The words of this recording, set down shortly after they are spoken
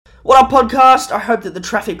What up, podcast? I hope that the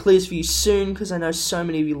traffic clears for you soon, because I know so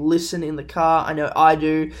many of you listen in the car. I know I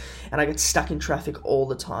do, and I get stuck in traffic all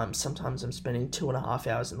the time. Sometimes I'm spending 2.5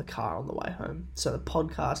 hours in the car on the way home. So the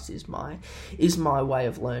podcast is my way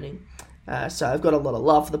of learning. So I've got a lot of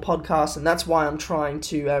love for the podcast, and that's why I'm trying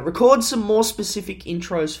to record some more specific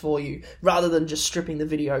intros for you, rather than just stripping the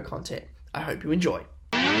video content. I hope you enjoy.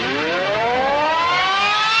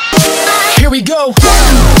 Here we go.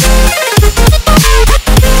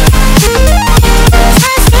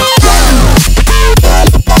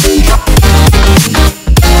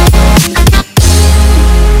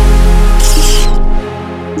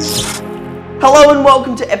 Hello and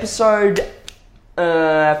welcome to episode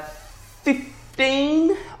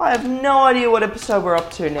 15. I have no idea what episode we're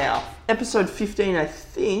up to now. Episode 15, I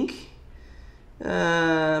think.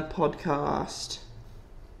 Podcast.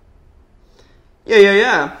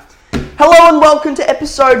 Yeah. Hello and welcome to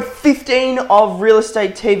episode 15 of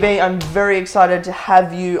Realestate TV. I'm very excited to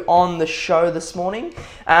have you on the show this morning.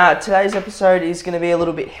 Today's episode is going to be a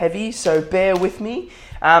little bit heavy, so bear with me.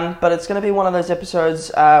 But it's going to be one of those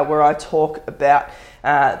episodes where I talk about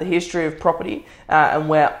the history of property and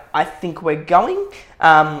where I think we're going.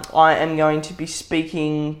 I am going to be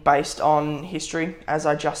speaking based on history, as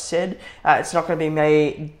I just said. It's not going to be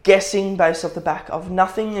me guessing based off the back of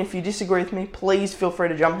nothing. If you disagree with me, please feel free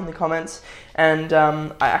to jump in the comments. And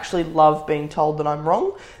I actually love being told that I'm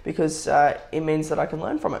wrong, because it means that I can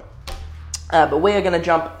learn from it. But we are going to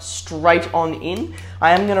jump straight on in.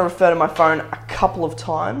 I am going to refer to my phone a couple of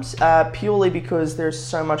times, purely because there's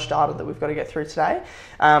so much data that we've got to get through today,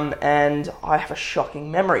 and I have a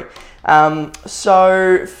shocking memory.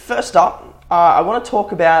 So first up, I want to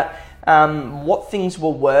talk about what things were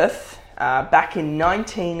worth back in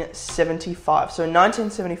 1975. So in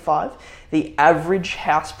 1975, the average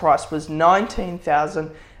house price was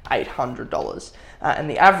 $19,800. And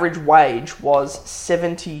the average wage was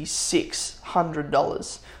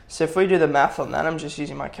 $7,600. So if we do the math on that, I'm just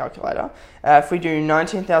using my calculator. If we do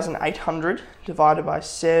 19,800 divided by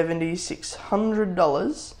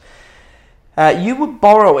 $7,600, you were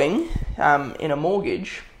borrowing in a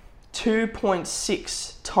mortgage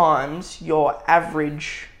 2.6 times your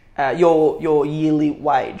average, your yearly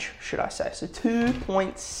wage, should I say. So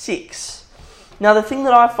 2.6. Now the thing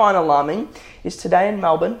that I find alarming is today in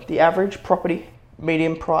Melbourne, the average property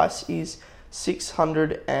median price is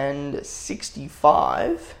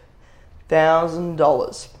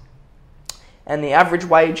 $665,000, and the average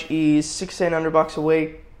wage is $1,600 a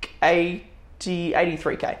week,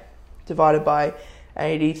 83k divided by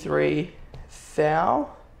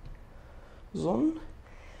 83,000.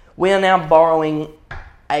 We are now borrowing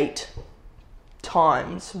 8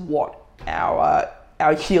 times what our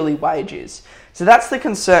yearly wage is. So that's the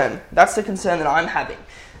concern. That's the concern that I'm having.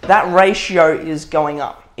 That ratio is going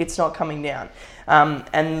up. It's not coming down.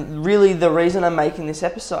 And really the reason I'm making this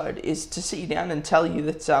episode is to sit you down and tell you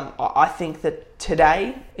that I think that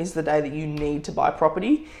today is the day that you need to buy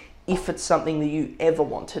property if it's something that you ever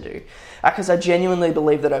want to do. Because I genuinely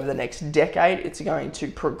believe that over the next decade it's going to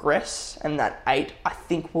progress, and that 8 I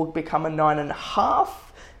think will become a 9.5,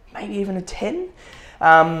 maybe even a 10.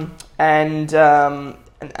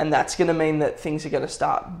 And that's going to mean that things are going to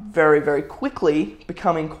start very, very quickly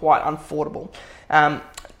becoming quite unaffordable,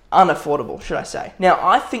 should I say. Now,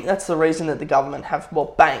 I think that's the reason that the government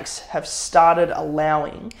banks have started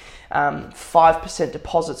allowing 5%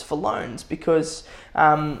 deposits for loans, because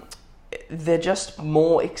they're just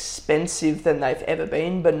more expensive than they've ever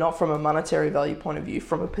been, but not from a monetary value point of view,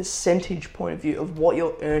 from a percentage point of view of what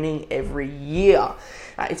you're earning every year.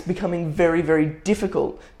 It's becoming very, very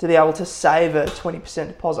difficult to be able to save a 20%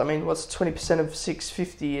 deposit. I mean, what's 20% of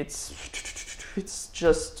 650? It's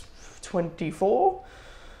just 24?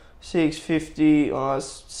 650,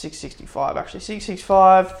 it's 665 actually.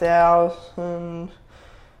 665,000.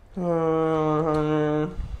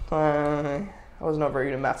 I was not very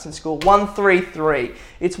good at maths in school. 133.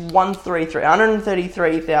 It's 133.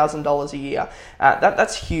 $133,000 a year.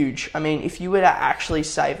 That's huge. I mean, if you were to actually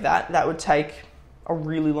save that, that would take a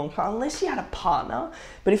really long time, unless you had a partner.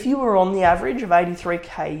 But if you were on the average of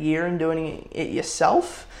 83k a year and doing it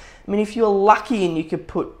yourself, I mean, if you were lucky and you could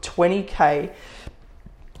put 20k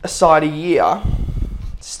aside a year,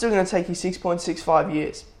 it's still going to take you 6.65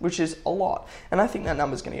 years, which is a lot. And I think that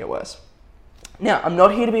number's going to get worse. Now, I'm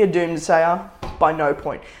not here to be a doomsayer, by no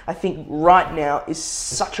point. I think right now is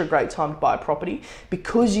such a great time to buy a property,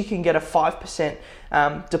 because you can get a 5%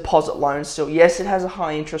 deposit loan still. Yes, it has a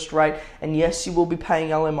high interest rate, and yes, you will be paying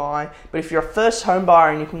LMI, but if you're a first home buyer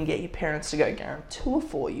and you can get your parents to go guarantor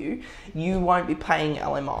for you, you won't be paying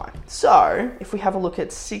LMI. So, if we have a look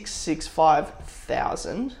at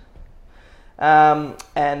 665,000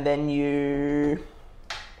 And then where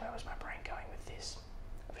was my brain going with this?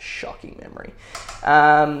 I have a shocking memory.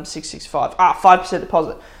 665. 5%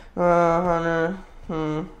 deposit.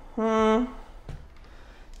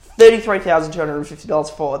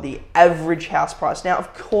 $33,250 for the average house price. Now,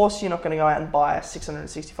 of course, you're not going to go out and buy a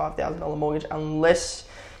 $665,000 mortgage unless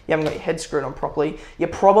you haven't got your head screwed on properly. You're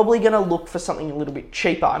probably going to look for something a little bit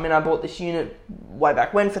cheaper. I mean, I bought this unit way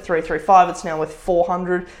back when for $335. It's now worth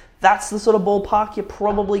 $400. That's the sort of ballpark you're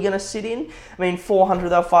probably going to sit in. I mean, $400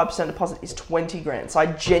 though, 5% deposit is $20,000. So I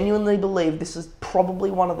genuinely believe this is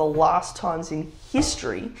probably one of the last times in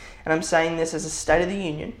history, and I'm saying this as a State of the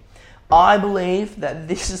Union, I believe that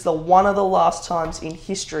this is one of the last times in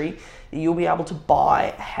history that you'll be able to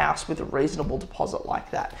buy a house with a reasonable deposit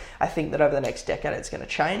like that. I think that over the next decade it's going to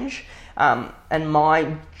change. And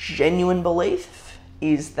my genuine belief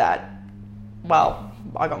is that, well,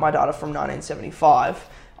 I got my data from 1975.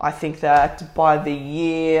 I think that by the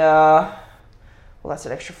year, well, that's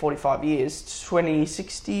an extra 45 years,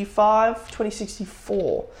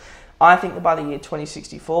 2064. I think that by the year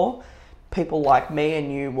 2064, people like me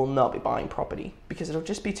and you will not be buying property because it'll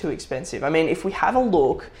just be too expensive. I mean, if we have a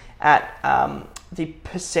look at the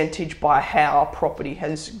percentage by how property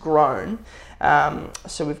has grown,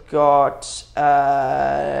 so we've got, so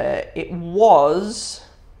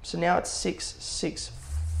now it's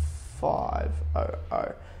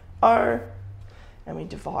 665,000, and we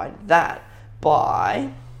divide that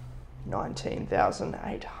by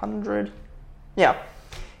 19,800. Yeah.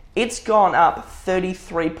 It's gone up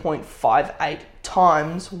 33.58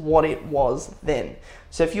 times what it was then.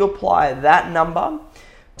 So if you apply that number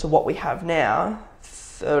to what we have now,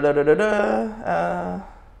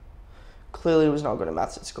 clearly was not good at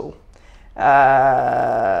maths at school.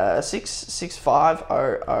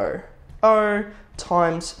 665,000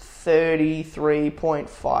 times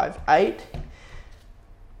 33.58,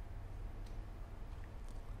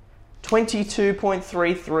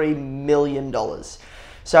 $22.33 million.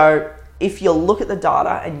 So if you look at the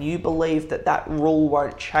data and you believe that that rule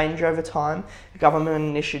won't change over time, government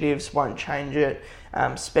initiatives won't change it,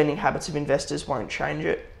 spending habits of investors won't change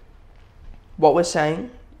it, what we're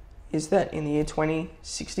saying is that in the year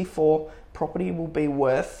 2064, property will be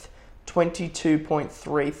worth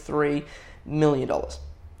 $22.33 million.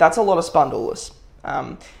 That's a lot of spundulus.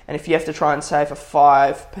 And if you have to try and save a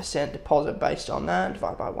 5% deposit based on that,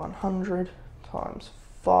 divide by 100 times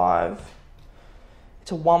 5,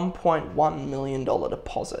 it's a $1.1 million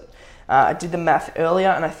deposit. I did the math earlier,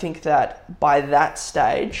 and I think that by that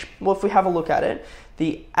stage, well, if we have a look at it,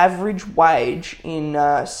 the average wage in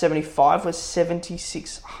 75 was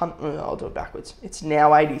 7,600. I'll do it backwards. It's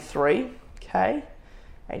now 83. Okay,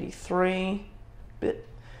 83 bit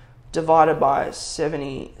divided by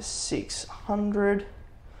 7,600.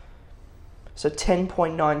 So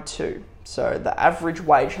 10.92. So the average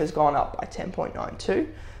wage has gone up by 10.92.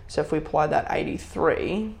 So if we apply that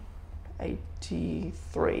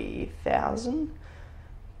 83,000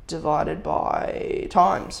 divided by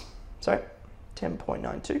times, so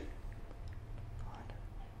 10.92,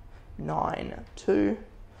 92,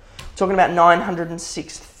 talking about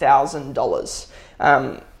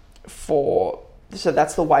 $906,000 so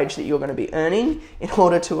that's the wage that you're going to be earning in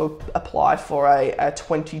order to apply for a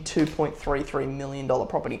 $22.33 million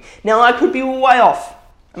property. Now, I could be way off.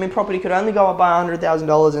 I mean, property could only go up by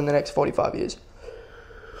 $100,000 in the next 45 years.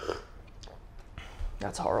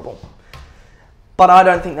 That's horrible. But I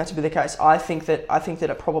don't think that to be the case. I think that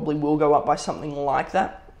it probably will go up by something like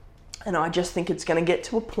that. And I just think it's going to get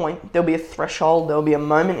to a point, there'll be a threshold, there'll be a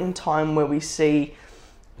moment in time where we see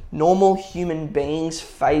normal human beings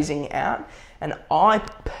phasing out. And I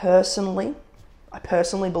personally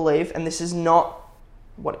believe, and this is not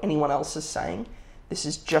what anyone else is saying, this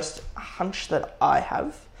is just a hunch that I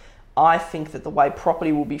have. I think that the way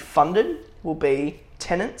property will be funded will be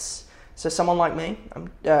tenants. So someone like me, I'm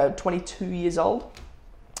 22 years old,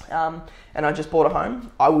 and I just bought a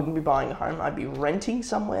home. I wouldn't be buying a home. I'd be renting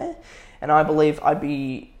somewhere, and I believe I'd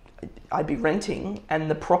be renting, and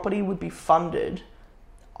the property would be funded,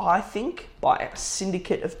 I think, by a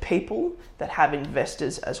syndicate of people that have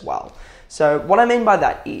investors as well. So what I mean by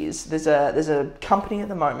that is there's a company at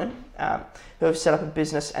the moment who have set up a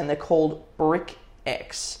business, and they're called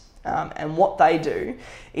BrickX. And what they do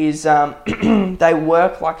is they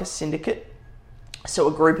work like a syndicate, so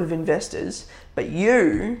a group of investors, but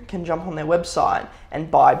you can jump on their website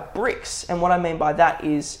and buy bricks. And what I mean by that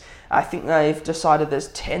is I think they've decided there's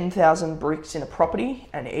 10,000 bricks in a property,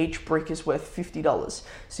 and each brick is worth $50.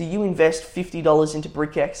 So you invest $50 into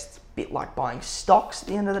BrickX bit like buying stocks at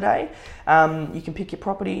the end of the day. You can pick your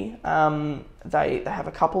property. They have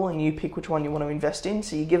a couple, and you pick which one you want to invest in.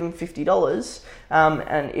 So you give them $50,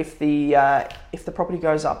 and if the property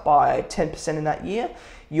goes up by 10% in that year,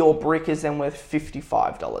 your brick is then worth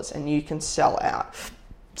 $55, and you can sell out.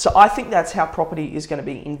 So I think that's how property is going to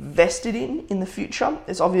be invested in the future.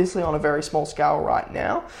 It's obviously on a very small scale right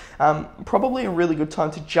now. Probably a really good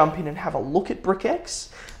time to jump in and have a look at BrickX.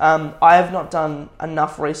 I have not done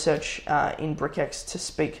enough research in BrickX to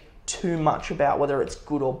speak too much about whether it's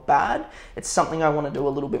good or bad. It's something I want to do a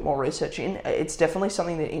little bit more research in. It's definitely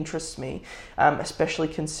something that interests me, especially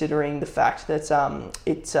considering the fact that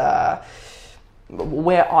it's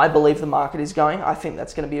where I believe the market is going. I think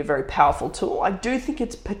that's going to be a very powerful tool. I do think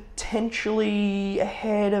it's potentially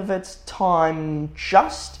ahead of its time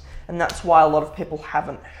and that's why a lot of people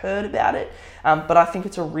haven't heard about it. But I think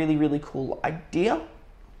it's a really, really cool idea.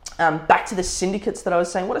 Back to the syndicates that I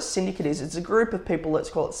was saying, what a syndicate is, it's a group of people, let's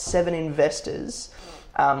call it 7 investors,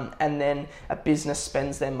 and then a business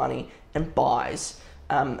spends their money and buys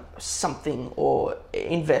something or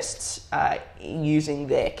invests using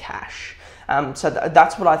their cash. So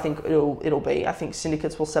that's what I think it'll be. I think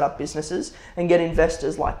syndicates will set up businesses and get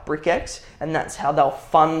investors like BrickX, and that's how they'll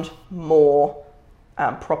fund more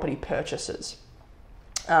property purchases.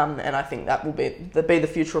 And I think that will be the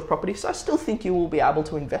future of property. So I still think you will be able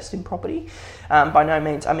to invest in property. By no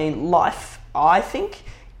means. I mean, life, I think,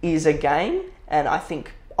 is a game, and I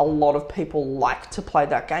think a lot of people like to play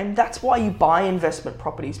that game. That's why you buy investment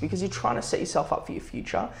properties, because you're trying to set yourself up for your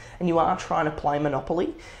future and you are trying to play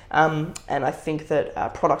Monopoly. And I think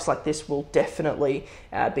that products like this will definitely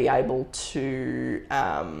be able to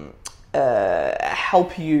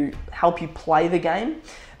help you play the game.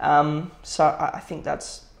 So I think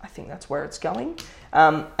that's where it's going.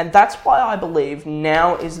 And that's why I believe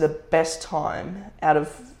now is the best time out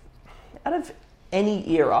of any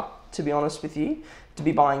era, to be honest with you, to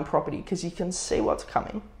be buying property, because you can see what's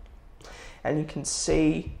coming and you can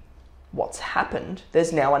see what's happened.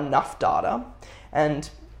 There's now enough data, and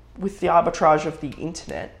with the arbitrage of the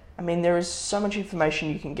internet, I mean, there is so much information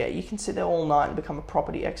you can get. You can sit there all night and become a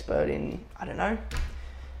property expert in,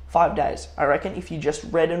 5 days. I reckon if you just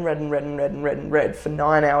read for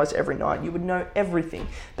 9 hours every night, you would know everything.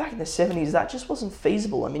 Back in the 70s, that just wasn't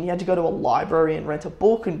feasible. I mean, you had to go to a library and rent a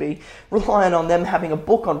book and be relying on them having a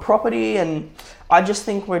book on property. And I just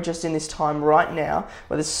think we're just in this time right now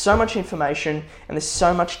where there's so much information and there's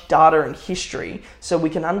so much data and history, so we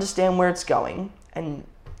can understand where it's going. And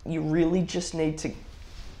you really just need to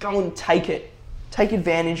go and take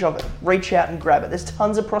advantage of it, reach out and grab it. There's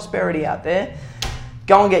tons of prosperity out there.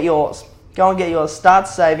 Go and get yours. Start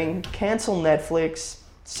saving, cancel Netflix,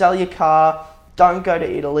 sell your car, don't go to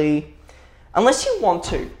Italy, unless you want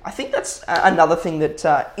to. I think that's another thing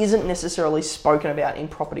that isn't necessarily spoken about in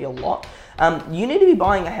property a lot. You need to be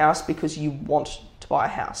buying a house because you want to buy a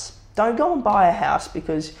house. Don't go and buy a house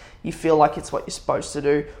because you feel like it's what you're supposed to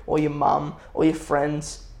do, or your mum, or your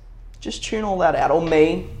friends. Just tune all that out. Or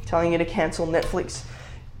me telling you to cancel Netflix.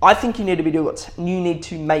 I think you need to you need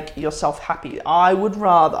to make yourself happy. I would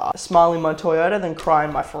rather smile in my Toyota than cry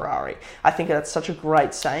in my Ferrari. I think that's such a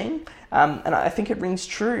great saying, and I think it rings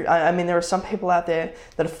true. I mean, there are some people out there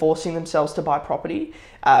that are forcing themselves to buy property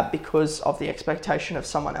because of the expectation of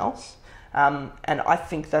someone else, and I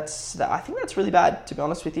think that's really bad, to be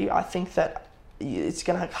honest with you. I think that it's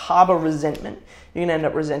going to harbour resentment. You're going to end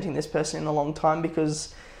up resenting this person in a long time,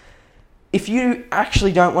 because if you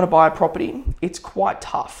actually don't want to buy a property, it's quite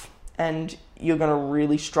tough and you're going to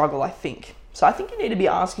really struggle, I think. So I think you need to be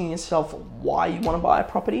asking yourself why you want to buy a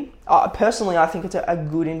property. Personally, I think it's a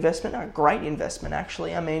good investment, a great investment,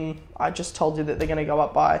 actually. I mean, I just told you that they're going to go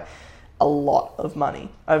up by a lot of money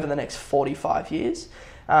over the next 45 years.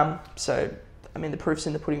 So, I mean, the proof's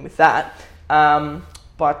in the pudding with that. Yeah,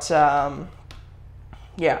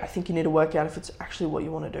 I think you need to work out if it's actually what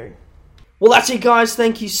you want to do. Well, that's it, guys.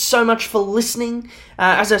 Thank you so much for listening.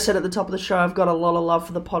 As I said at the top of the show, I've got a lot of love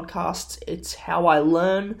for the podcast. It's how I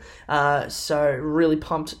learn. So really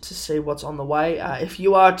pumped to see what's on the way. If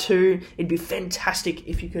you are too, it'd be fantastic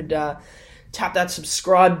if you could tap that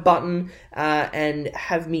subscribe button and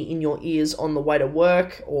have me in your ears on the way to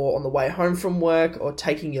work, or on the way home from work, or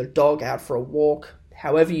taking your dog out for a walk,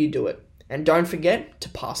 however you do it. And don't forget to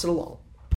pass it along.